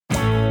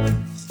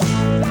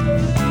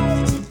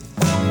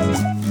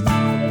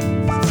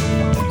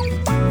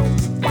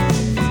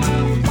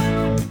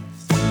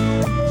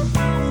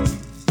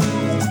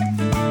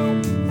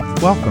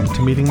Welcome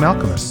to Meeting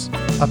Malcolmus,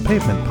 a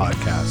pavement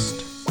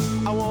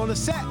podcast. I wanna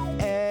say,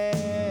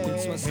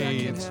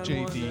 Hey, it's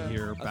JD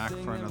here, back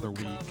for another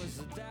week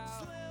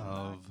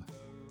of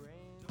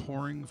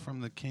pouring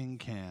from the King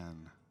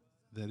Can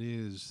that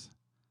is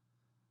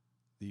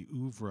the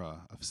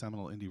oeuvre of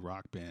seminal indie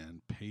rock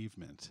band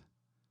Pavement,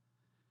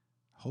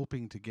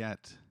 hoping to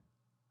get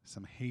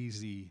some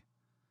hazy,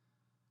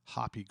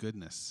 hoppy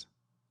goodness,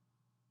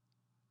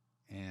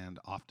 and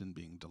often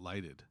being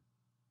delighted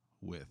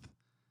with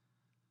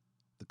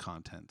the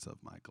contents of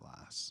my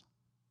glass.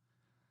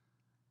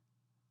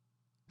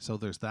 So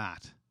there's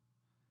that.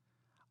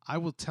 I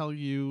will tell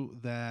you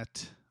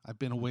that I've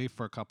been away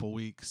for a couple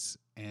weeks,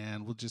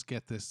 and we'll just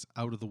get this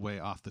out of the way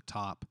off the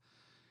top.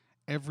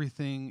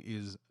 Everything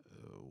is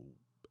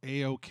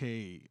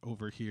A-OK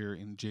over here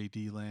in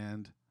JD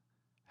land.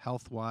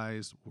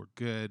 Health-wise, we're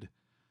good.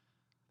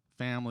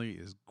 Family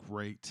is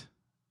great,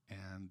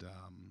 and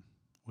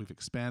we've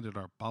expanded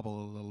our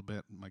bubble a little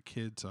bit. My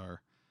kids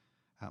are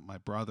at my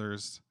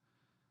brother's,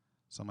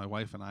 so my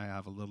wife and I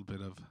have a little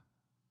bit of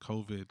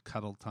COVID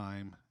cuddle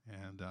time,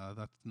 and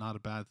that's not a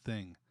bad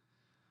thing.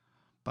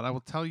 But I will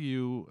tell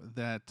you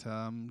that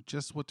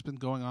just what's been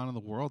going on in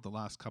the world the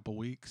last couple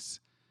weeks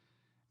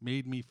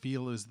made me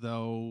feel as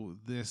though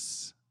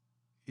this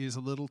is a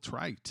little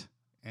trite,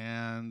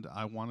 and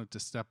I wanted to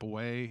step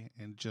away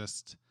and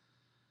just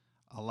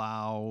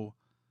allow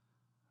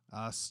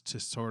us to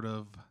sort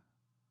of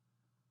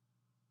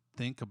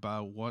think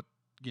about what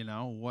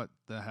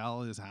the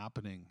hell is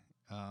happening.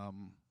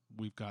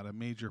 We've got a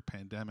major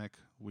pandemic.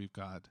 We've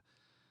got,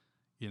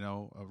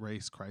 a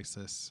race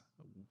crisis.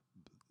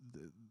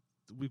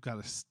 We've got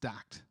a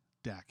stacked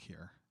deck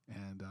here,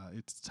 and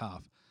it's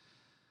tough.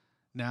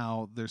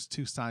 Now, there's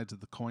two sides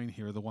of the coin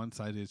here. The one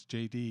side is,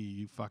 JD,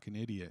 you fucking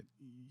idiot.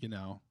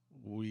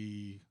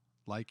 We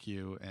like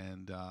you,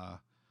 and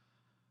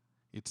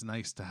it's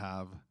nice to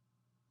have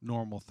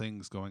normal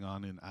things going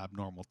on in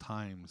abnormal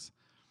times.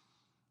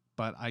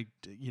 But I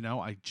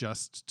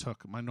just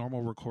took my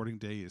normal recording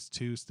day is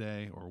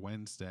Tuesday or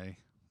Wednesday.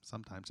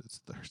 Sometimes it's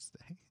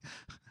Thursday.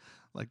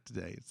 Like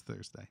today, it's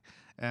Thursday.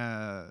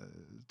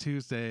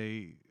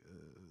 Tuesday,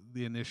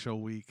 the initial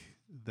week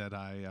that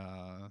I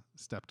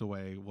stepped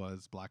away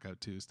was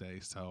Blackout Tuesday,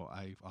 so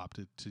I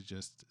opted to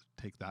just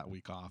take that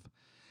week off.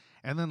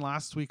 And then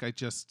last week, I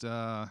just,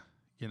 I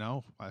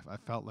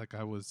felt like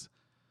I was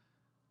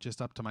just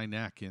up to my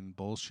neck in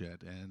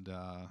bullshit, and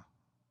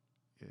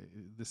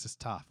this is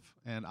tough.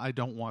 And I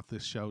don't want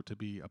this show to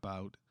be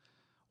about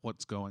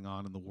what's going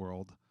on in the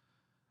world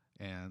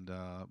and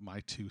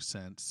my 2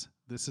 cents.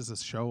 This is a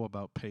show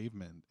about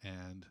Pavement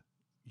and,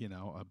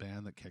 a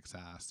band that kicks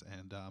ass.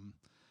 And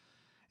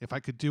if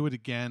I could do it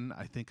again,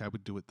 I think I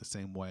would do it the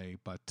same way.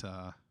 But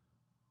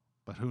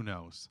who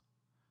knows?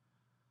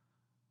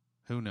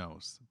 Who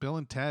knows? Bill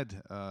and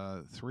Ted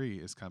 3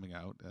 is coming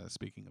out,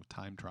 speaking of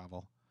time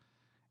travel.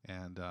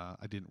 And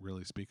I didn't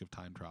really speak of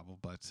time travel,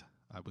 but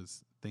I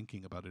was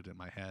thinking about it in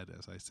my head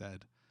as I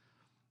said,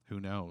 who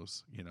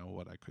knows,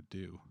 what I could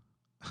do.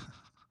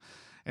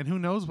 And who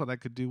knows what I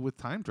could do with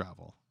time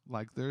travel.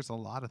 Like, there's a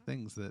lot of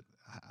things that,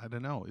 I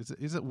don't know.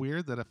 Is it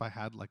weird that if I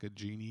had like a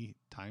genie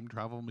time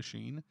travel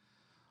machine,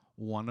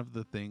 one of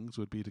the things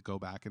would be to go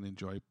back and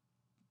enjoy,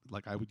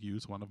 like I would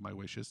use one of my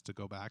wishes to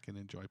go back and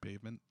enjoy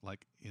Pavement,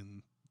 like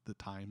in the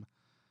time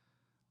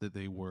that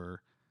they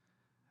were,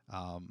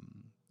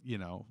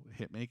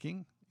 hit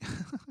making,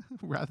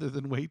 rather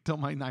than wait till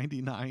my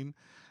 99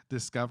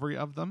 discovery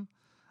of them.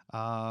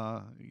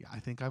 I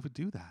think I would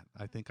do that.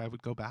 I think I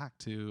would go back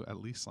to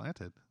at least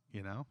Slanted,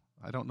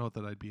 I don't know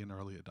that I'd be an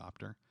early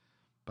adopter,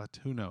 but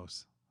who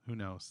knows? Who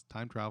knows?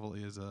 Time travel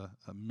is a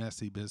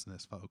messy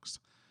business, folks.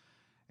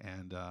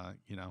 And,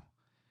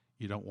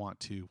 you don't want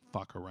to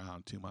fuck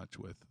around too much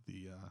with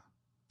the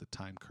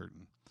time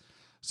curtain.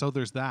 So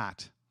there's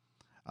that.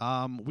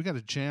 We got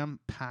a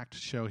jam-packed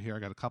show here. I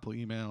got a couple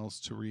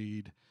emails to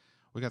read.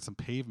 We got some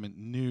Pavement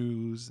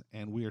news,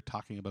 and we are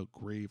talking about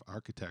Grave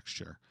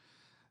Architecture.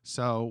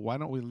 So why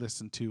don't we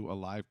listen to a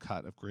live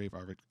cut of Grave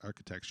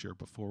Architecture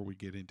before we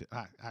get into...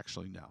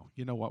 actually, no.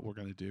 You know what we're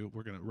going to do?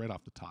 We're going to, right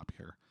off the top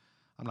here,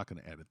 I'm not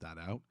going to edit that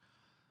out.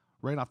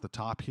 Right off the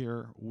top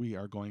here, we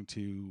are going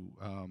to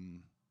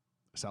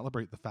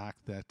celebrate the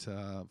fact that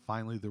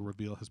finally the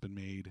reveal has been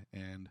made,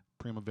 and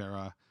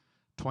Primavera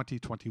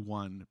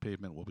 2021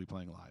 Pavement will be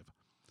playing live.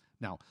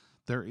 Now,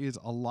 there is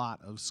a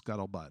lot of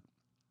scuttlebutt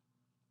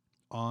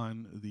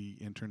on the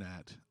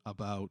internet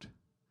about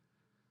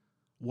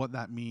what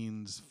that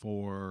means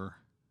for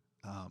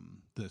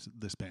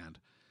this band.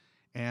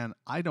 And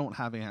I don't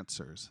have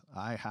answers.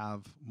 I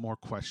have more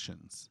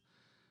questions.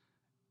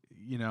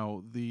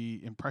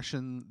 The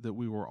impression that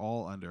we were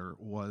all under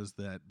was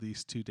that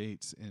these 2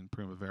 dates in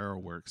Primavera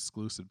were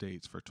exclusive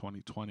dates for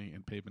 2020,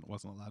 and Pavement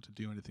wasn't allowed to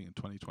do anything in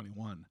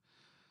 2021.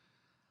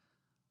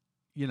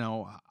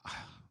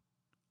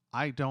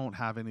 I don't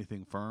have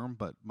anything firm,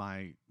 but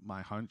my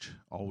hunch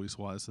always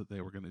was that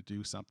they were going to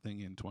do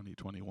something in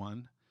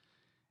 2021.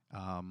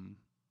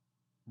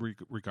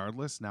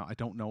 Regardless, now I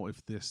don't know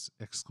if this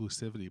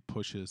exclusivity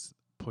pushes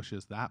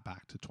pushes that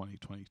back to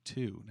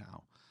 2022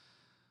 now.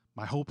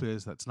 My hope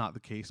is that's not the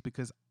case,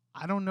 because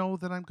I don't know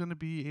that I'm going to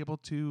be able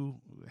to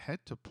head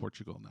to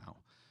Portugal now.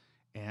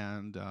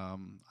 And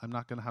I'm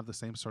not going to have the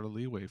same sort of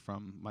leeway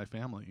from my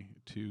family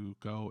to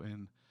go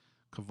and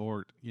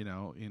cavort,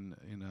 in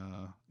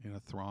a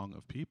throng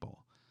of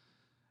people.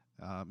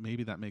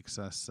 Maybe that makes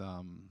us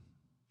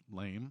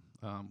lame.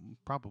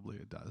 Probably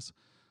it does.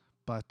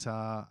 But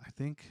I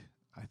think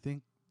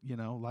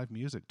live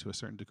music to a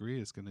certain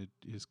degree is going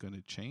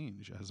to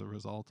change as a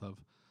result of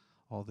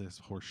all this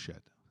horse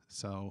shit.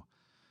 So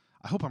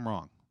I hope I'm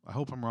wrong.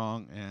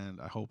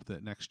 And I hope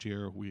that next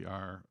year we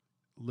are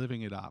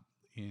living it up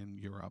in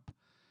Europe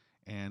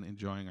and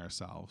enjoying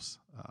ourselves.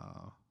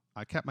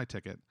 I kept my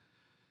ticket.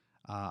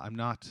 I'm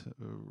not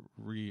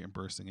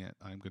reimbursing it.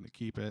 I'm going to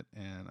keep it,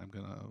 and I'm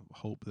going to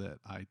hope that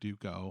I do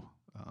go.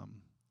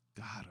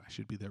 God, I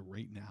should be there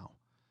right now.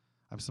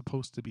 I'm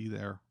supposed to be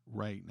there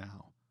right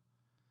now.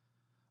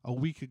 A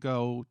week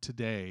ago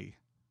today,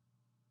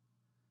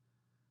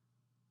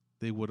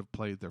 they would have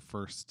played their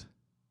first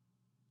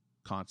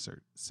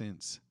concert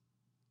since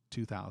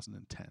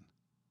 2010.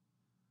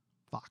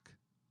 Fuck.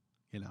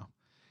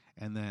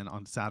 And then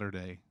on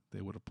Saturday,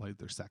 they would have played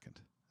their second.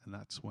 And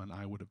that's when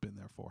I would have been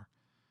there for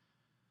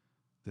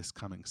this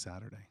coming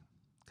Saturday.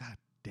 God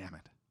damn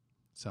it.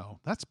 So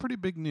that's pretty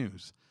big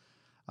news.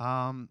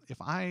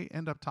 If I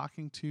end up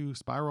talking to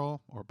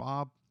Spiral or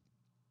Bob,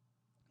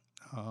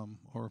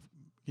 or,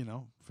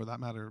 for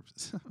that matter,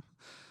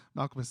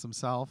 Malcolmus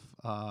himself,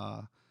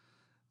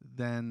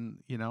 then,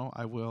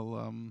 I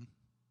will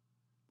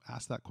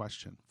ask that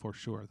question for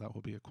sure. That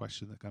will be a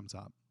question that comes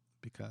up,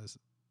 because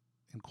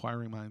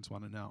inquiring minds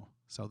want to know.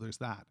 So there's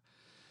that.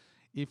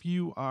 If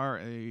you are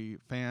a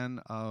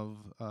fan of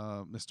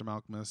Mr.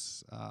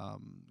 Malcolmus,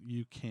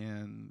 you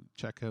can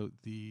check out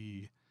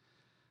the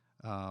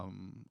oh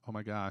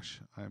my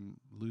gosh, I'm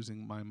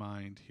losing my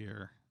mind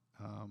here.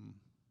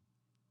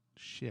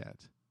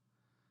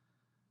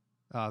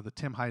 The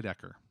Tim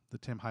Heidecker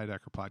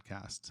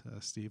podcast.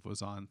 Steve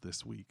was on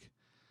this week.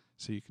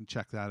 So you can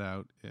check that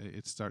out.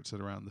 It starts at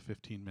around the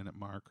 15-minute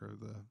mark or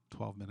the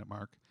 12-minute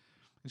mark.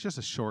 It's just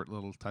a short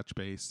little touch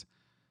base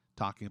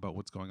talking about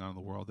what's going on in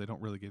the world. They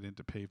don't really get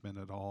into Pavement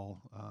at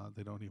all.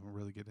 They don't even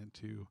really get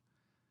into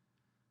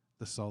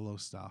the solo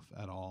stuff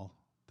at all.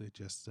 They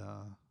just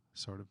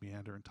sort of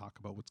meander and talk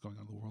about what's going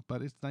on in the world.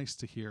 But it's nice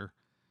to hear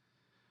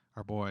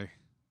our boy,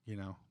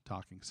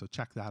 talking. So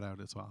check that out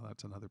as well.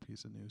 That's another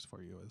piece of news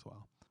for you as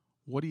well.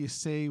 What do you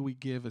say we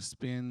give a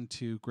spin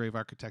to Grave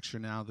Architecture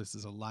now? This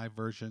is a live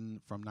version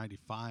from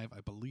 95.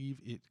 I believe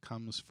it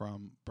comes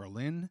from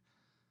Berlin.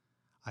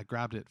 I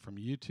grabbed it from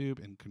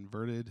YouTube and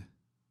converted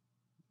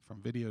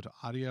from video to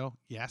audio.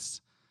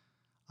 Yes,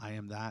 I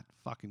am that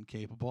fucking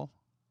capable.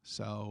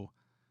 So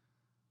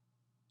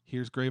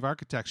here's Grave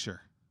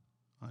Architecture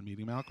on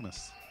Meeting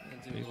Malcolmus.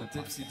 Do a little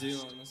dipsy-do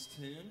on this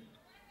tune.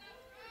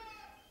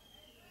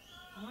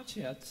 Not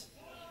yet.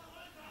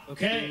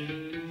 Okay.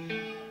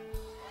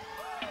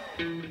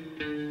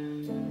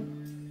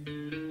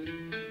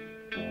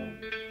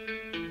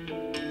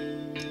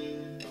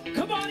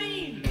 Come on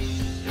in!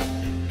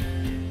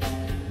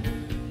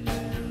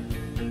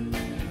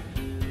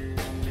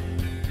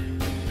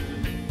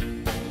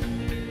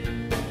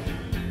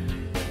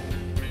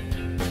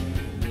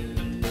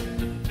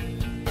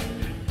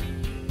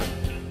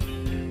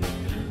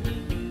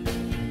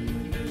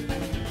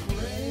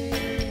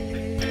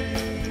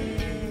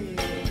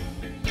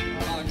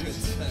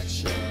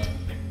 Architecture.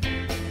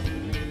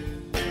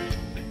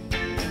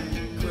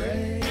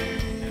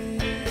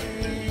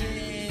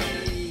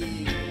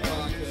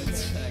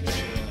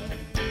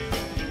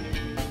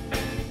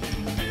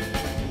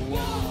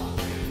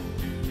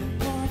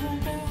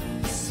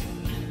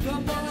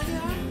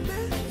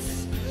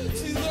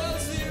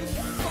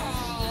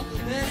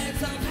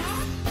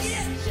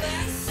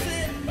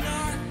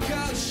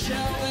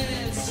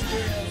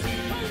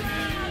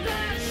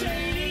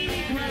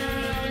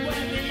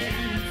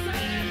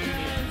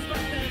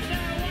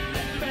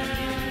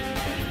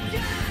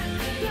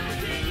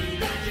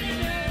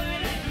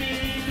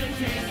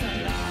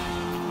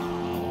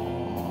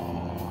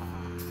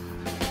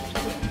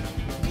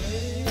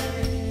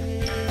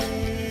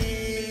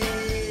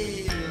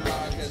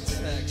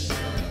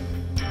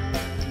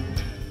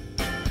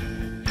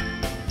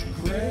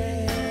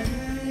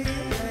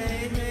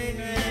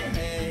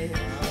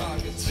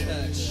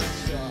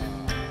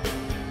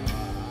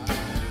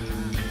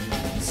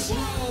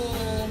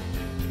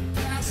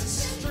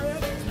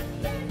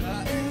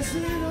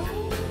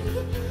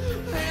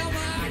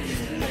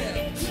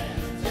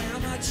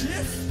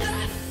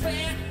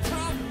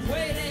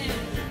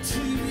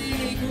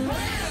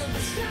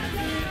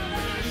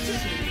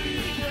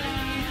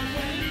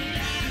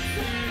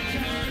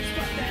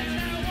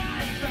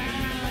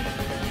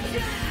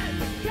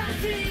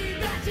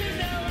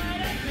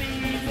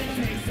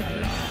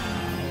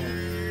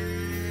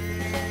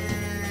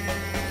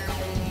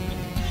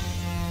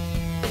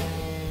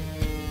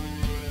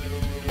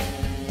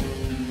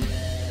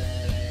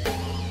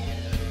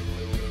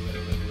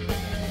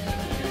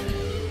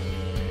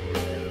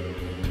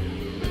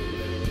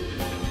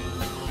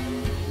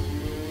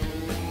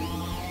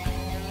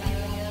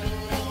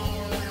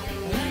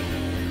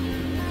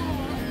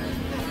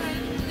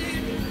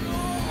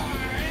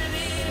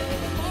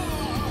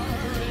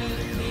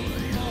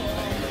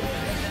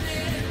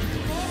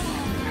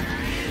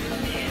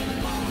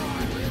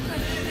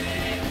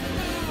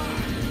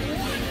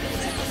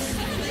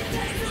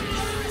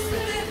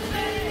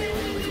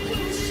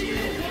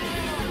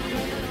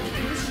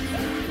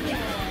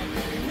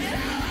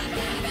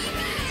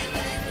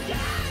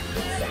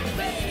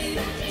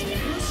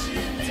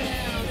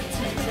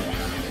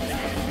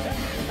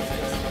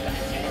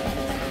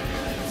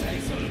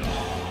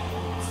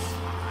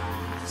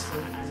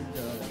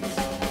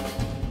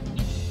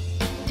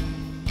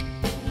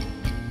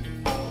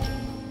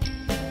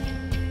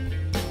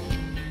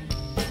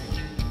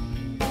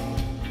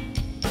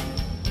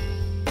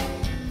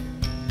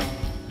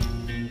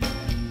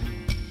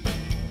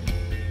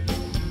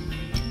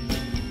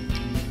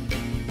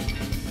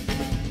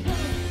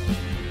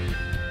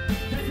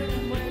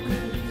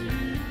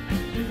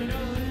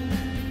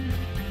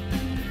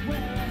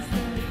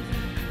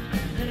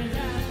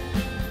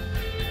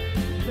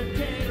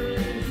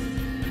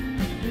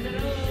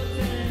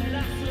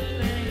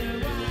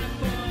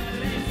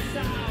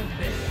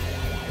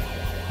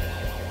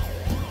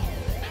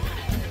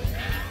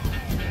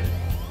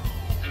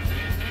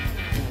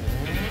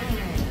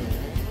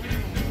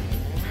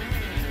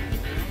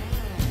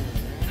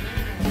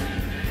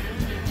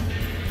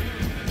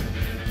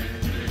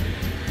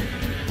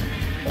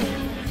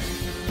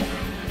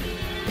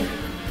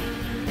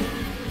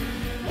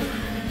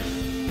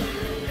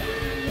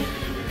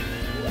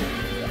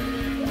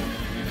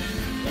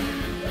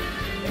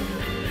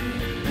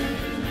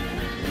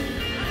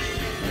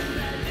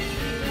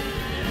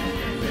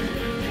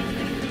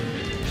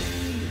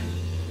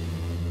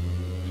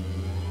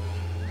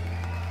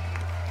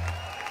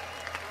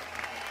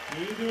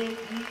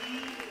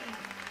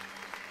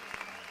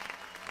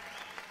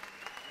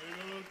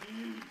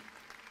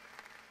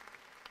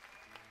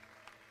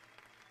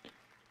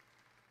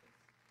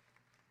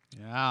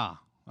 Yeah.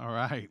 All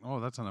right. Oh,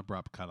 that's an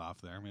abrupt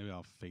cutoff there. Maybe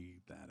I'll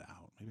fade that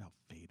out. Maybe I'll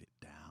fade it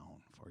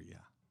down for you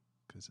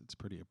because it's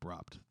pretty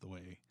abrupt the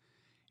way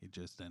it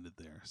just ended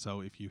there.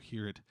 So if you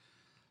hear it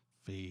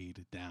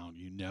fade down,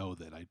 you know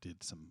that I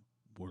did some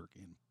work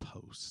in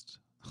post.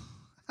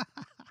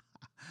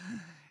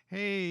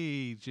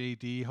 Hey,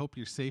 JD. Hope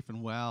you're safe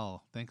and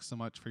well. Thanks so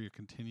much for your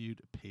continued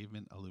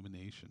pavement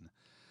illumination.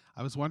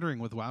 I was wondering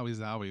with Wowie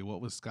Zowie,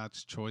 what was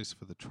Scott's choice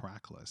for the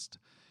track list?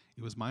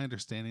 It was my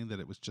understanding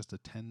that it was just a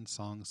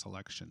 10-song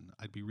selection.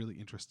 I'd be really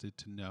interested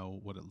to know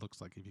what it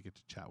looks like if you get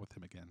to chat with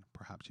him again.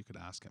 Perhaps you could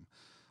ask him.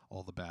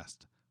 All the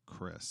best,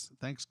 Chris.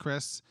 Thanks,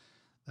 Chris.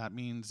 That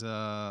means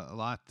a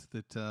lot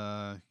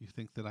that you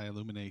think that I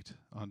illuminate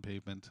on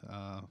pavement.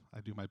 I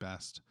do my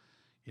best.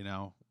 You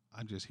know,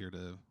 I'm just here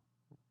to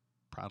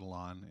prattle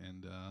on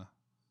and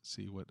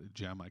see what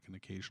gem I can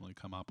occasionally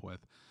come up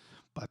with.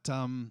 But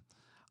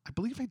I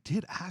believe I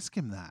did ask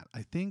him that.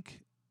 I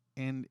think,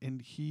 and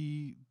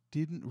he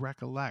didn't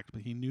recollect,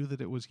 but he knew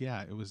that it was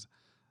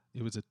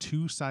a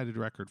two-sided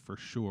record for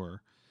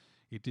sure.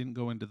 It didn't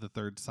go into the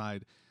third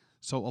side.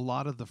 So a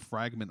lot of the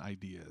fragment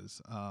ideas,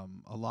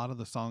 a lot of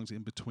the songs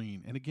in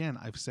between, and again,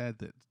 I've said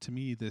that to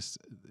me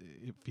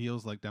it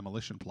feels like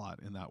Demolition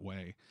Plot in that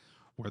way,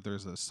 where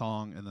there's a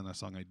song and then a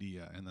song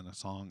idea and then a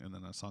song and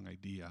then a song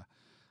idea,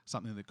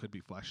 something that could be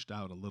fleshed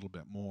out a little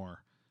bit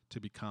more to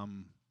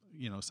become,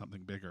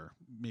 something bigger.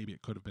 Maybe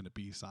it could have been a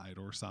B-side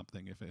or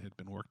something if it had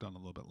been worked on a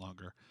little bit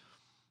longer.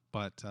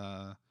 But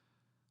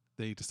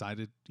they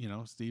decided,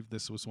 Steve,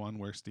 this was one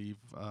where Steve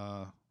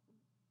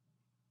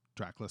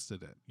track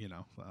listed it.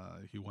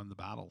 He won the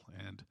battle,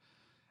 and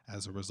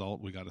as a result,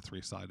 we got a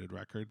 3-sided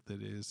record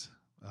that is,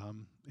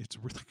 it's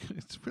really good.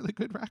 It's a really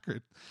good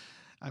record.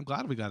 I'm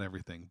glad we got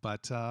everything,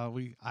 but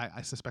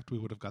I suspect we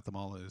would have got them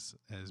all as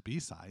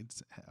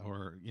B-sides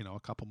or a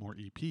couple more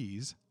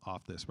EPs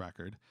off this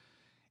record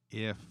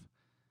if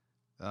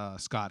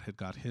Scott had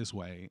got his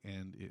way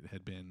and it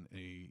had been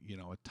a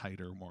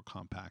tighter, more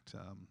compact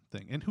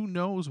thing. And who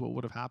knows what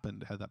would have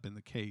happened had that been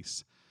the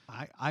case.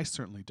 I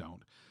certainly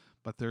don't.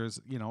 But there's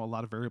a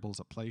lot of variables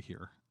at play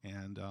here,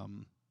 and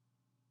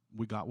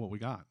we got what we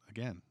got.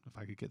 Again, if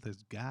I could get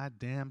this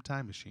goddamn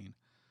time machine,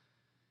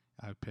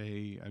 I'd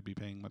be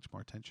paying much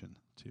more attention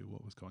to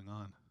what was going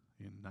on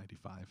in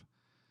 '95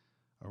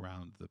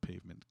 around the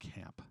pavement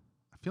camp.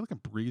 I feel like I'm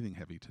breathing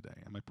heavy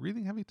today. Am I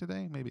breathing heavy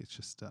today? Maybe it's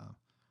just the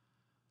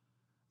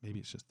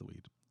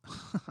weed.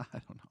 I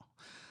don't know.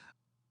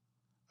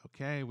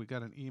 Okay, we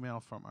got an email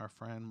from our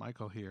friend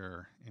Michael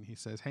here, and he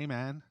says, "Hey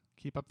man,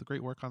 keep up the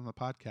great work on the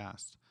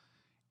podcast.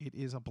 It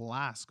is a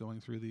blast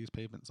going through these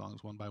pavement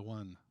songs one by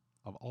one.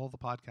 Of all the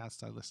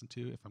podcasts I listen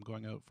to, if I'm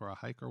going out for a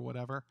hike or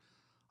whatever,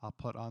 I'll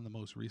put on the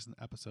most recent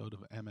episode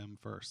of MM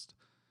first."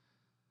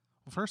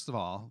 Well, first of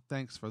all,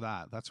 thanks for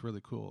that. That's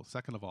really cool.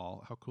 Second of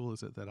all, how cool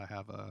is it that I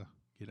have an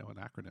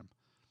acronym?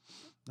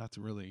 That's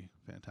really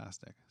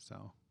fantastic.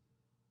 So,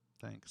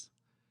 thanks.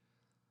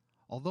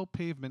 Although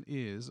Pavement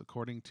is,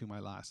 according to my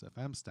last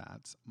FM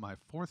stats, my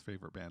 4th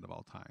favorite band of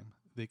all time,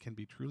 they can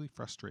be truly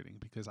frustrating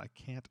because I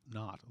can't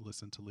not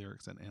listen to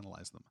lyrics and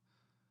analyze them.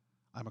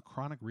 I'm a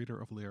chronic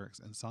reader of lyrics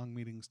and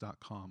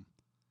songmeanings.com.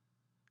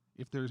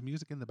 If there's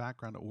music in the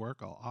background at work,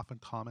 I'll often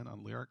comment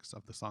on lyrics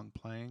of the song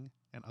playing,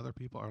 and other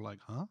people are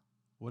like, "Huh?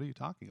 What are you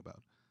talking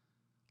about?"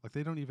 Like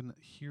they don't even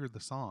hear the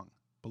song.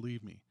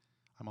 Believe me,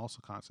 I'm also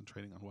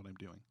concentrating on what I'm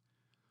doing.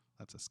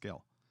 That's a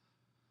skill.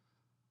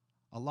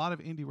 A lot of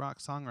indie rock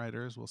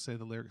songwriters will say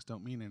the lyrics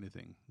don't mean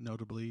anything,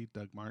 notably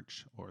Doug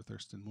March or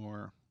Thurston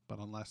Moore, but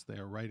unless they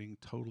are writing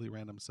totally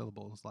random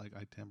syllables like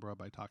I Timbra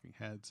by Talking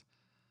Heads,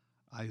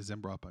 I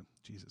Zimbra by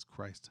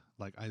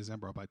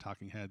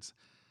Talking Heads,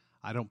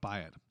 I don't buy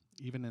it.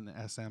 Even in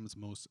SM's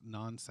most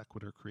non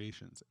sequitur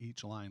creations,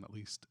 each line at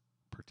least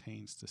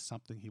pertains to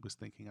something he was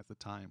thinking at the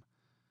time.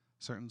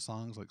 Certain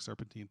songs like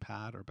Serpentine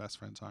Pad or Best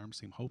Friend's Arms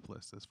seem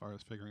hopeless as far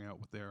as figuring out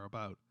what they are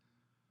about.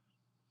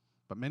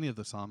 But many of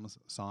the songs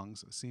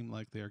seem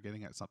like they are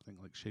getting at something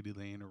like Shady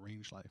Lane or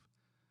Range Life.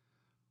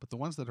 But the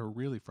ones that are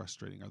really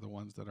frustrating are the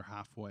ones that are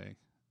halfway.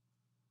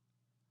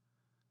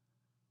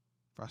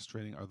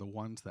 Frustrating are the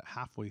ones that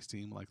halfway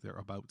seem like they're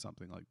about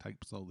something like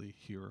Type Slowly,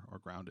 Here, or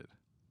Grounded.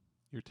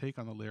 Your take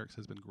on the lyrics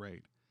has been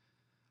great.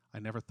 I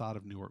never thought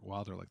of Newark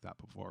Wilder like that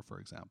before, for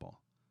example.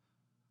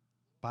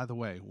 By the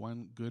way,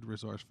 one good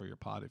resource for your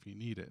pod if you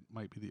need it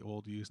might be the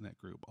old Usenet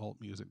group,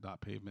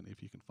 altmusic.pavement,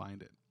 if you can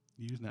find it.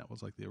 Usenet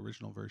was like the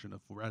original version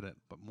of Reddit,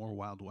 but more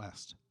Wild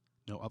West.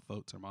 No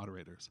upvotes or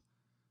moderators.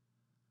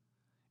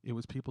 It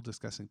was people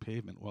discussing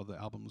Pavement while the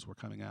albums were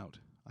coming out.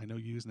 I know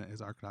Usenet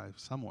is archived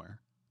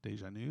somewhere,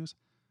 Deja News,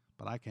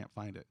 but I can't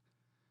find it.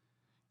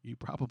 You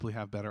probably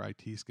have better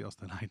IT skills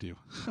than I do.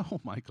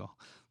 Oh, Michael,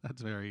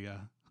 that's very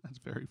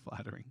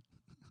flattering.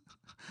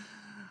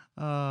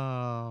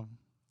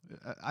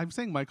 I'm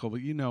saying Michael, but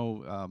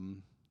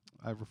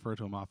I refer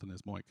to him often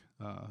as Moik,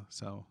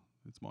 so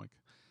it's Moik.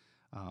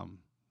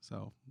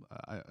 So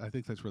I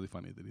think that's really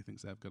funny that he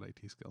thinks I have good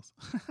IT skills.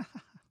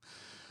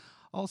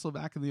 Also,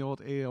 back in the old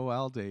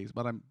AOL days,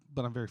 but I'm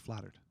very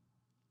flattered.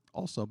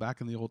 Also,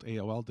 back in the old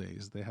AOL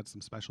days, they had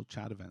some special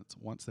chat events.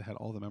 Once they had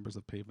all the members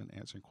of Pavement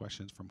answering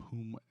questions from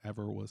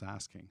whomever was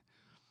asking.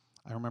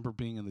 I remember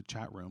being in the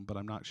chat room, but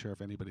I'm not sure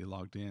if anybody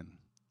logged in.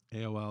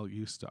 AOL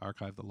used to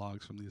archive the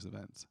logs from these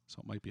events, so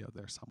it might be out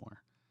there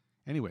somewhere.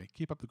 Anyway,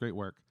 keep up the great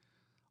work.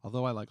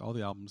 Although I like all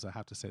the albums, I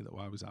have to say that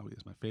Wowie Zowie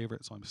is my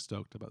favorite, so I'm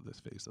stoked about this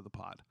phase of the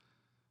pod.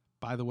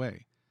 By the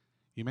way,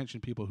 you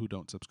mentioned people who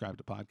don't subscribe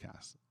to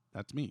podcasts.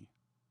 That's me.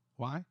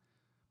 Why?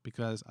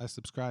 Because I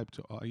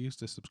used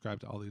to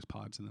subscribe to all these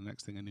pods, and the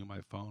next thing I knew, my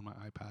phone, my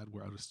iPad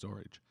were out of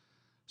storage.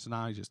 So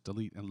now I just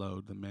delete and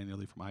load them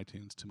manually from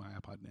iTunes to my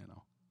iPod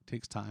Nano. It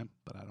takes time,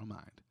 but I don't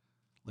mind.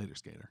 Later,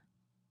 skater.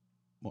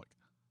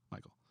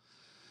 Michael.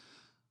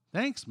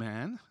 Thanks,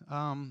 man.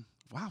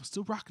 Wow,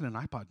 still rocking an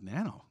iPod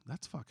Nano.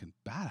 That's fucking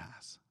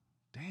badass.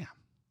 Damn.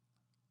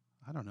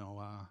 I don't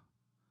know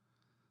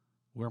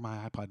where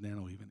my iPod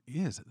Nano even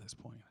is at this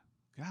point.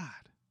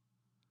 God.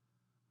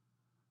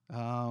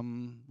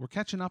 We're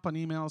catching up on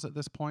emails at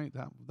this point.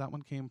 That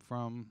one came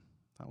from,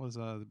 that was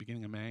the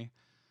beginning of May.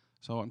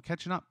 So I'm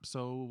catching up.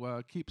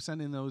 So keep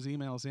sending those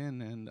emails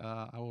in, and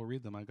I will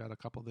read them. I got a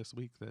couple this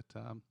week that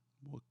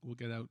we'll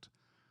get out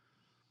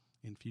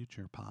in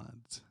future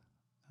pods.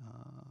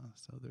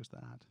 So there's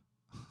that.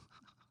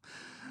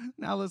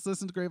 Now let's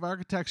listen to Grave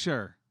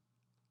Architecture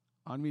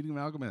on Meeting of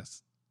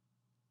Alchemists,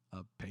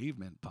 a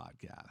Pavement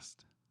podcast.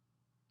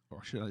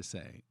 Or should I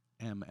say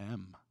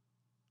MM,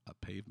 a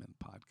Pavement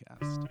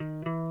podcast.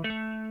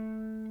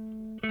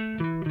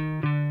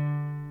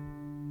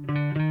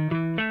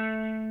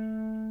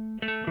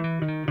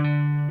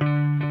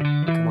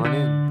 Come on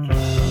in.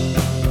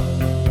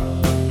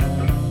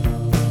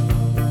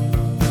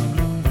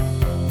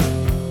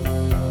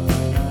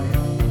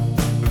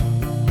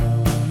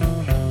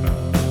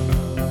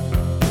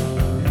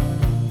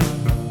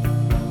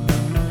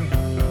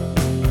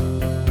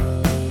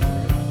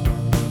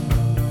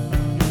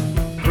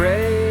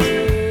 Grave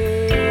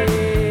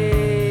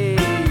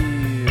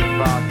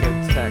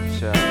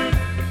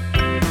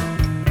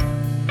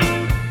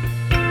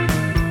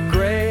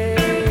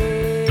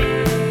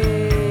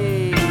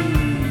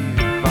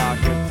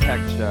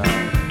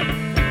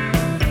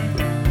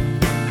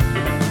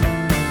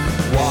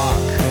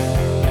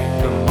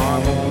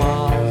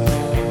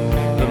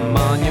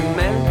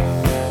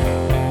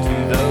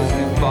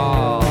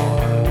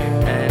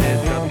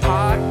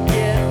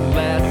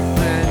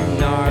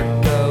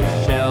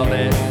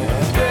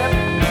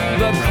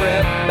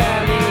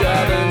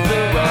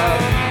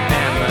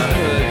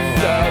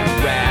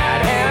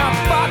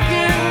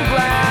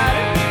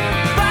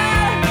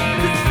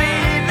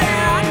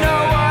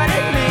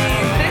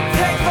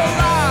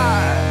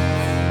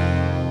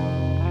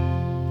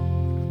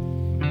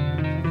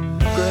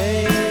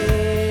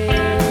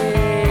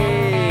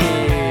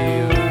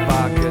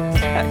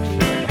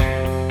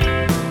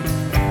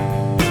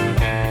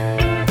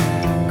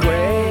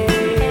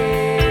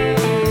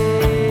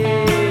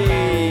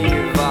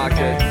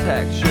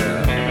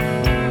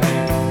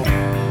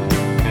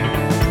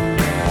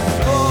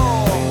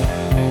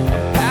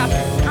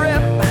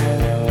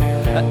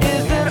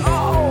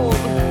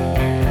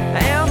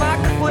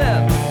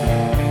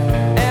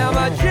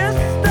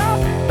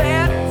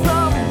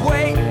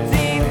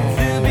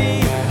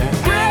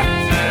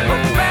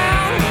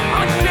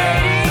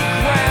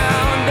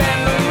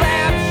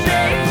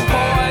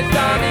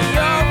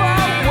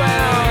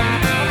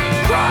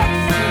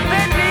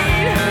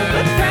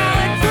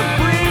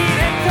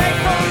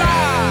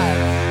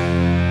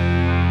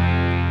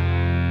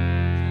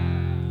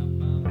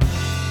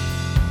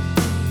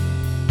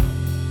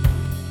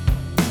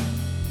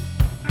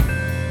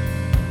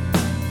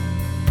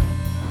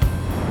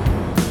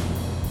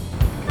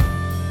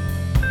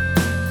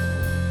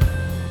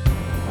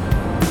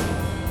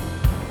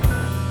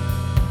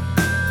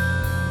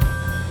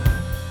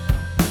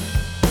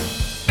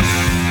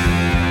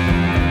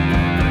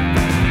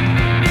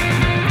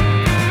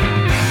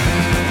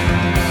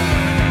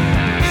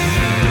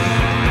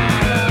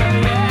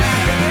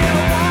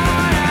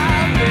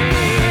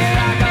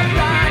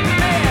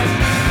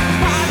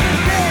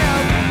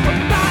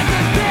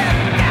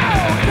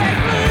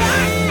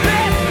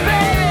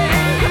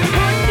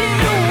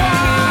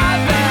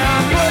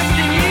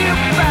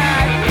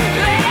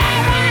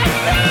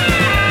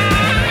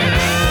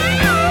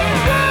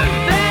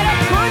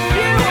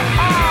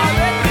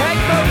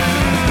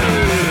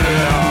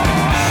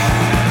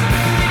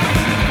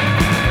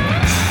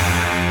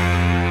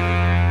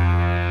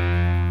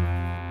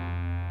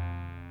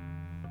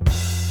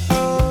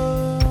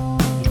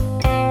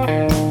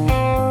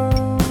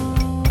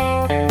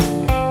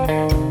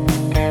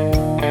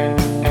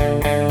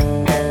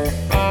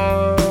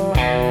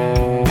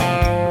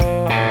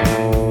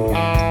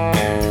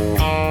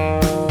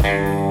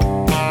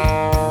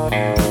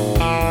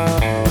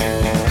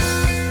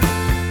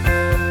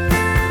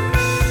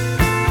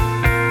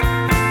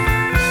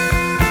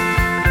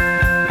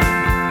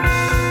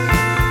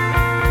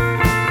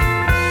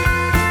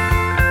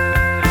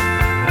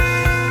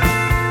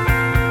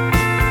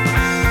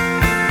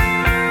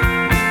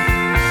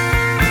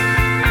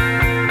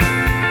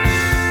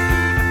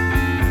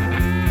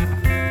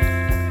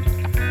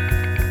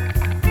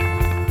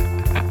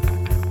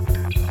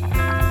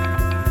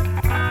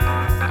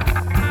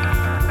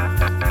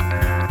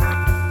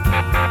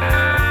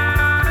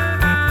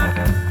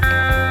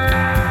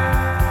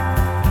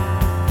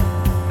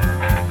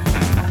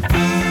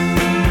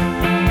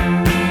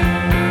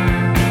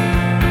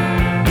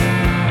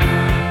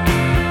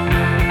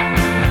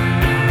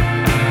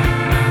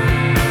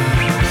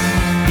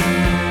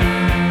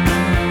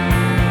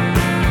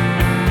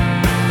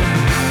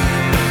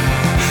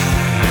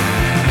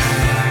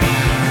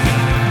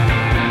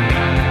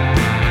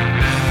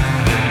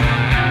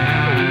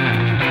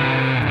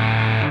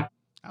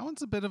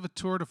bit of a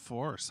tour de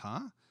force,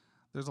 huh?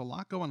 There's a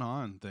lot going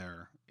on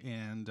there.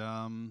 And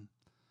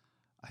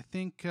I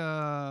think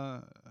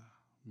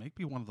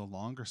maybe one of the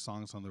longer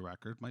songs on the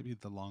record, might be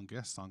the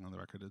longest song on the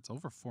record. It's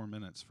over 4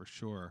 minutes for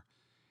sure.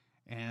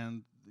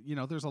 And, you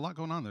know, there's a lot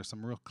going on. There's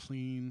some real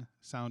clean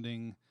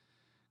sounding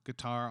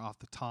guitar off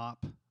the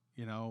top,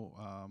 you know,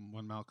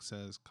 when Malk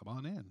says, come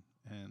on in.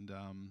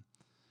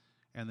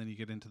 And then you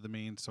get into the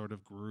main sort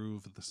of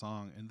groove of the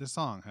song. And this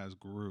song has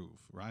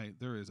groove, right?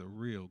 There is a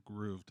real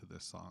groove to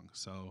this song.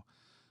 So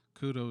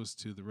kudos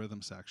to the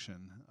rhythm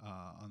section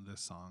on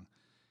this song.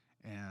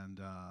 And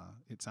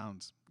it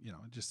sounds, you know,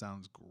 it just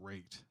sounds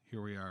great.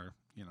 Here we are,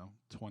 you know,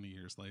 20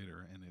 years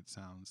later, and it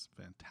sounds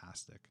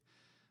fantastic.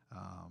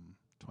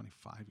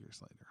 25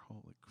 years later,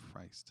 holy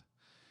Christ.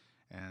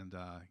 And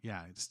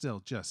yeah, it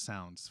still just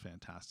sounds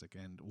fantastic.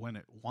 And when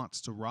it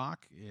wants to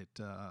rock, it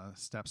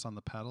steps on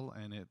the pedal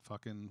and it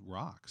fucking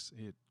rocks.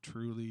 It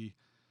truly,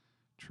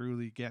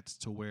 truly gets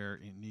to where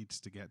it needs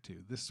to get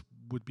to. This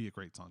would be a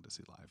great song to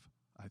see live,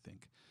 I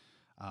think.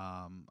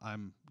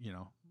 I'm, you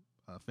know,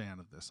 a fan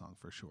of this song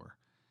for sure.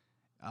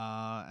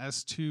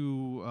 As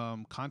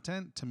to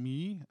content, to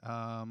me,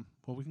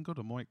 well, we can go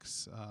to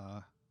Moik's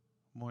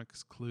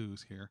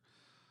clues here.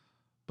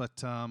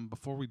 But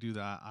before we do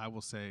that, I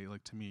will say,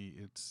 like, to me,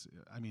 it's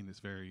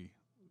very,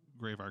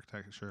 Grave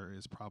Architecture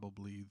is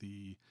probably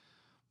the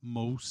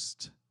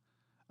most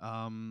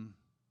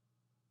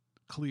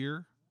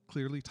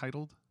clearly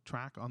titled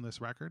track on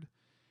this record.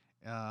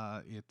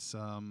 It's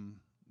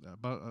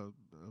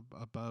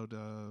about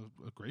a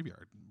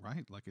graveyard,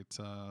 right? Like, it's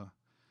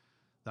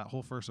that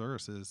whole first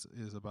verse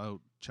is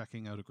about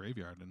checking out a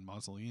graveyard and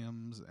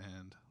mausoleums.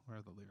 And where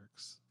are the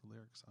lyrics? The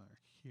lyrics are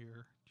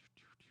here.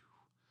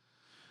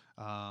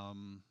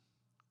 Come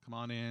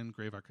on in,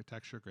 grave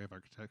architecture,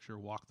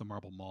 walk the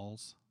marble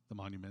malls, the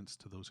monuments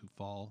to those who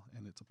fall,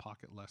 and it's a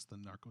pocket less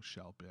than narco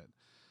shell bit.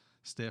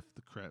 Stiff,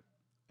 the crypt,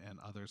 and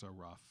others are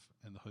rough,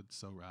 and the hood's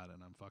so rad,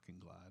 and I'm fucking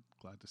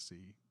glad to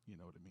see, you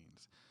know what it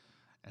means.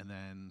 And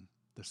then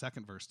the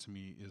second verse to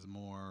me is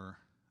more,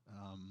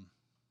 I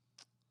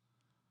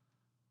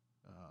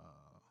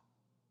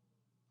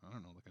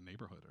don't know, like a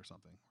neighborhood or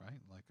something, right?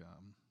 Like,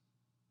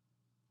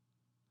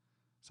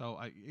 so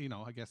I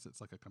guess it's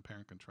like a compare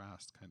and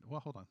contrast kind of.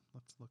 Well, hold on.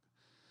 Let's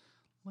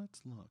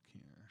look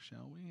here,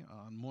 shall we?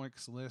 On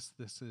Moik's list,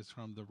 this is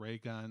from the Ray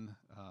Gun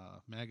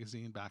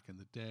magazine back in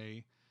the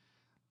day.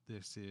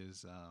 This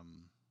is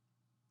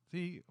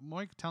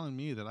Moik telling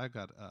me that I've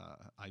got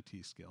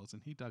IT skills,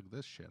 and he dug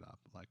this shit up.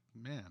 Like,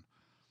 man,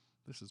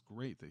 this is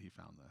great that he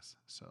found this.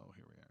 So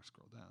here we are.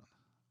 Scroll down.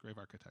 Grave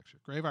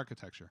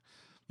architecture.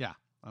 Yeah.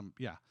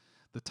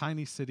 The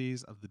tiny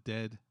cities of the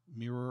dead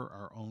mirror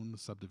our own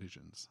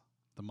subdivisions.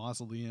 The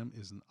mausoleum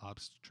is an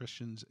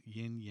obstetrician's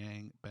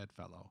yin-yang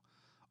bedfellow.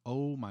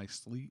 Oh, my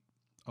sweet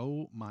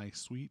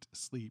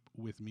sleep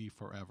with me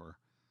forever.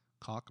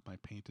 Cock my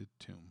painted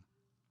tomb.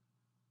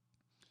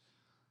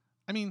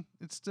 I mean,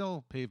 it's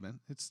still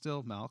Pavement. It's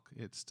still Malk.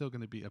 It's still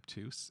going to be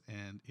obtuse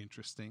and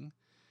interesting.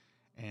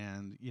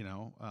 And, you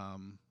know,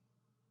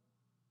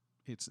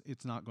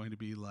 it's not going to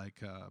be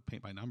like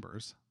paint by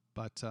numbers.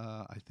 But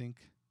I think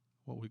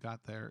what we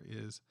got there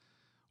is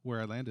where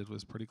I landed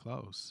was pretty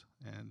close.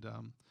 And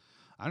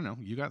I don't know.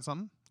 You got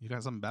something? You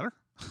got something better?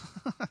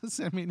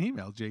 Send me an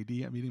email,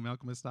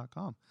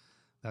 jd@meetingmalcolmist.com.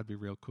 That'd be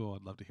real cool.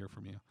 I'd love to hear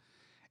from you.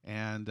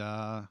 And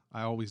I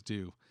always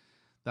do.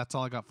 That's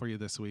all I got for you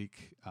this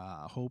week.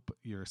 Hope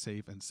you're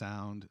safe and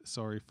sound.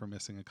 Sorry for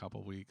missing a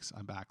couple weeks.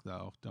 I'm back,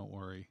 though. Don't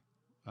worry.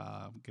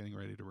 I'm getting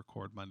ready to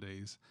record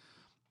Monday's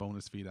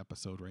bonus feed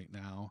episode right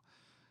now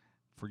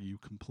for you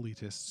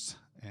completists.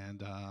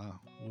 And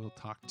we'll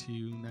talk to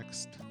you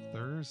next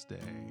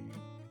Thursday.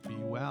 Be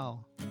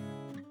well.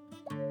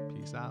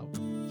 Peace out.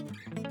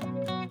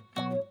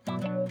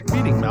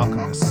 Meeting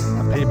Malcolmists,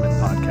 a Pavement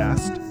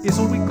podcast, is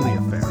a weekly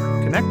affair.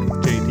 Connect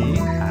with JD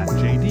at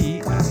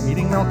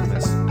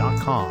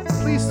jd@meetingmalcolmist.com.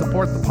 Please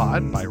support the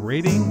pod by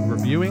rating,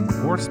 reviewing,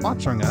 or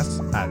sponsoring us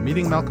at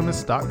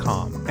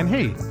meetingmalcolmist.com. And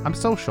hey, I'm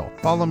social.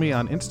 Follow me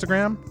on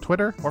Instagram,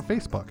 Twitter, or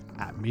Facebook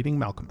at Meeting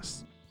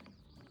Malcolmists.